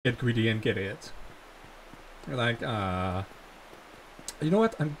get greedy and get it. Like, you know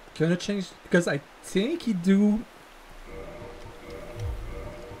what? I'm gonna change because I think he do.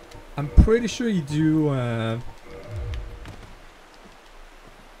 I'm pretty sure you do.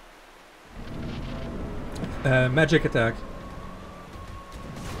 Magic attack.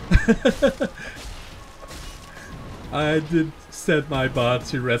 I did set my bot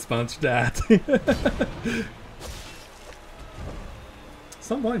to respond to that.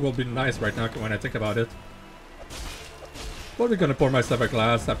 Some wine will be nice right now when I think about it. Probably gonna pour myself a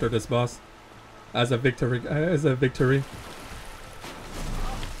glass after this boss as a victory.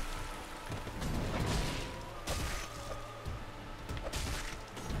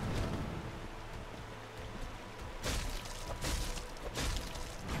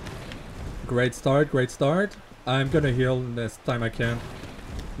 Great start, great start. I'm gonna heal this time I can.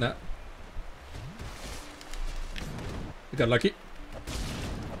 Nah. I got lucky.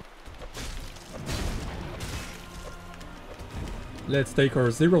 Let's take our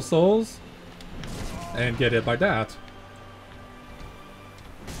 0 souls and get it by that.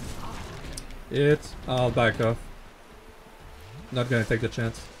 I'll back off. Not gonna take the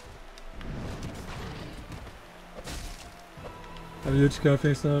chance. I'm a huge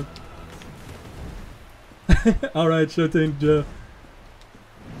coffee snob. Alright, sure thing, Joe.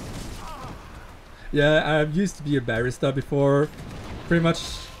 Yeah, I used to be a barista before. Pretty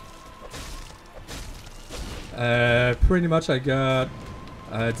much I got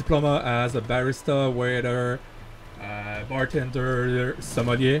a diploma as a barista, waiter, bartender,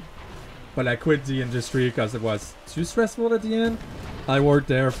 sommelier. But I quit the industry because it was too stressful at the end. I worked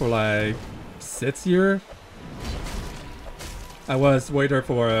there for like 6 years. I was waiter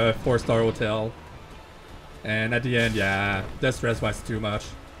for a 4-star hotel. And at the end, yeah, the stress was too much.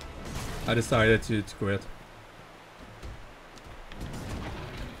 I decided to quit.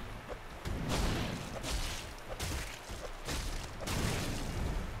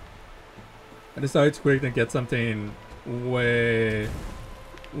 I decided to quit and get something way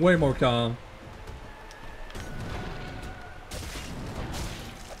more calm.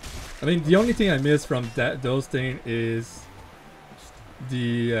 I mean, the only thing I miss from those things is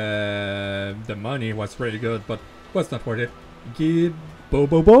the money was pretty good, but was not worth it. Gib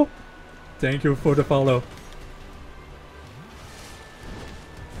Bobobo, thank you for the follow.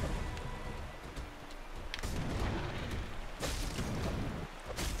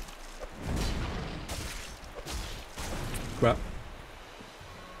 Crap.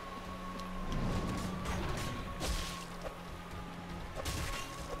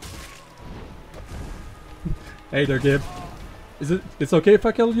 Hey there, Gib. It's okay if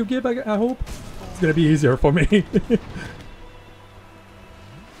I kill you, Gib, I hope? It's gonna be easier for me.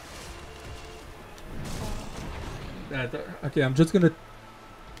 Okay, I'm just gonna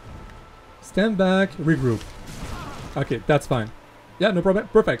stand back, regroup. Okay, that's fine. Yeah, no problem.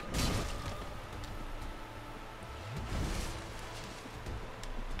 Perfect.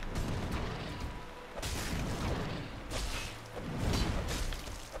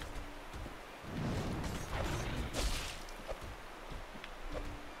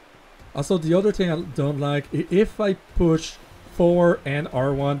 Also, the other thing I don't like, if I push 4 and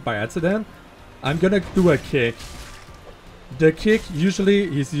R1 by accident, I'm gonna do a kick. The kick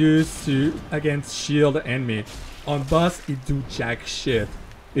usually is used against shield enemy. On boss, it do jack shit.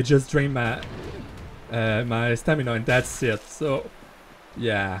 It just drain my my stamina and that's it. So,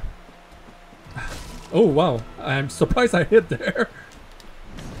 yeah. Oh wow, I'm surprised I hit there.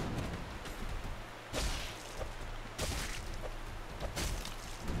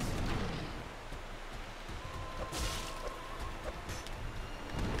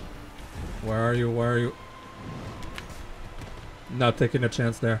 Where are you? Where are you? Not taking a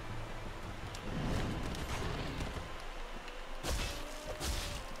chance there.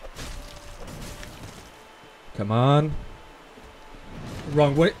 Come on.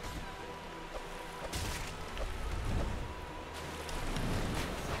 Wrong way.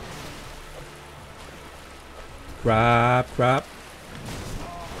 Crap, crap.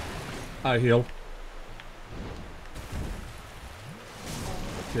 I heal.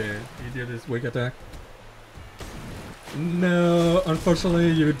 Okay, he did his weak attack. No,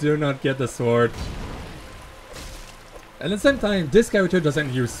 unfortunately you do not get the sword. At the same time, this character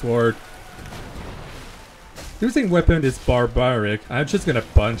doesn't use sword. Using weapon is barbaric. I'm just gonna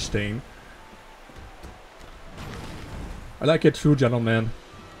punch thing. I like a true gentleman.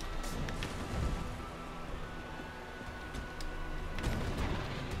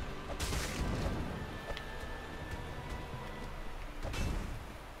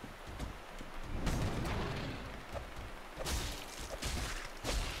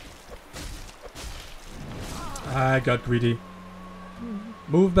 I got greedy.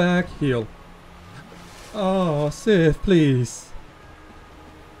 Move back, heal. Oh, Sif, please.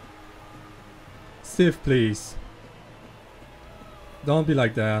 Sif, please. Don't be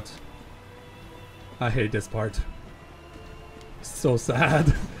like that. I hate this part. So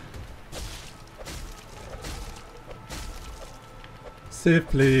sad. Sif,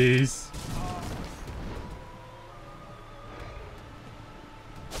 please.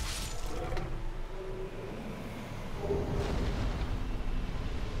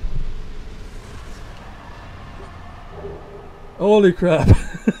 Holy crap.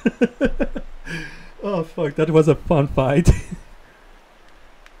 Oh fuck, that was a fun fight.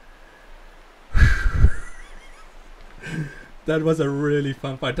 That was a really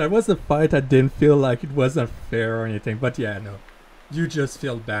fun fight. That was a fight I didn't feel like it wasn't fair or anything, but yeah, no. You just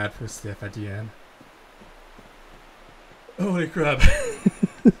feel bad for Sif at the end. Holy crap.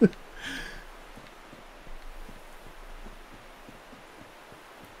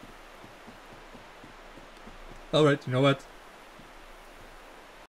 Alright, you know what?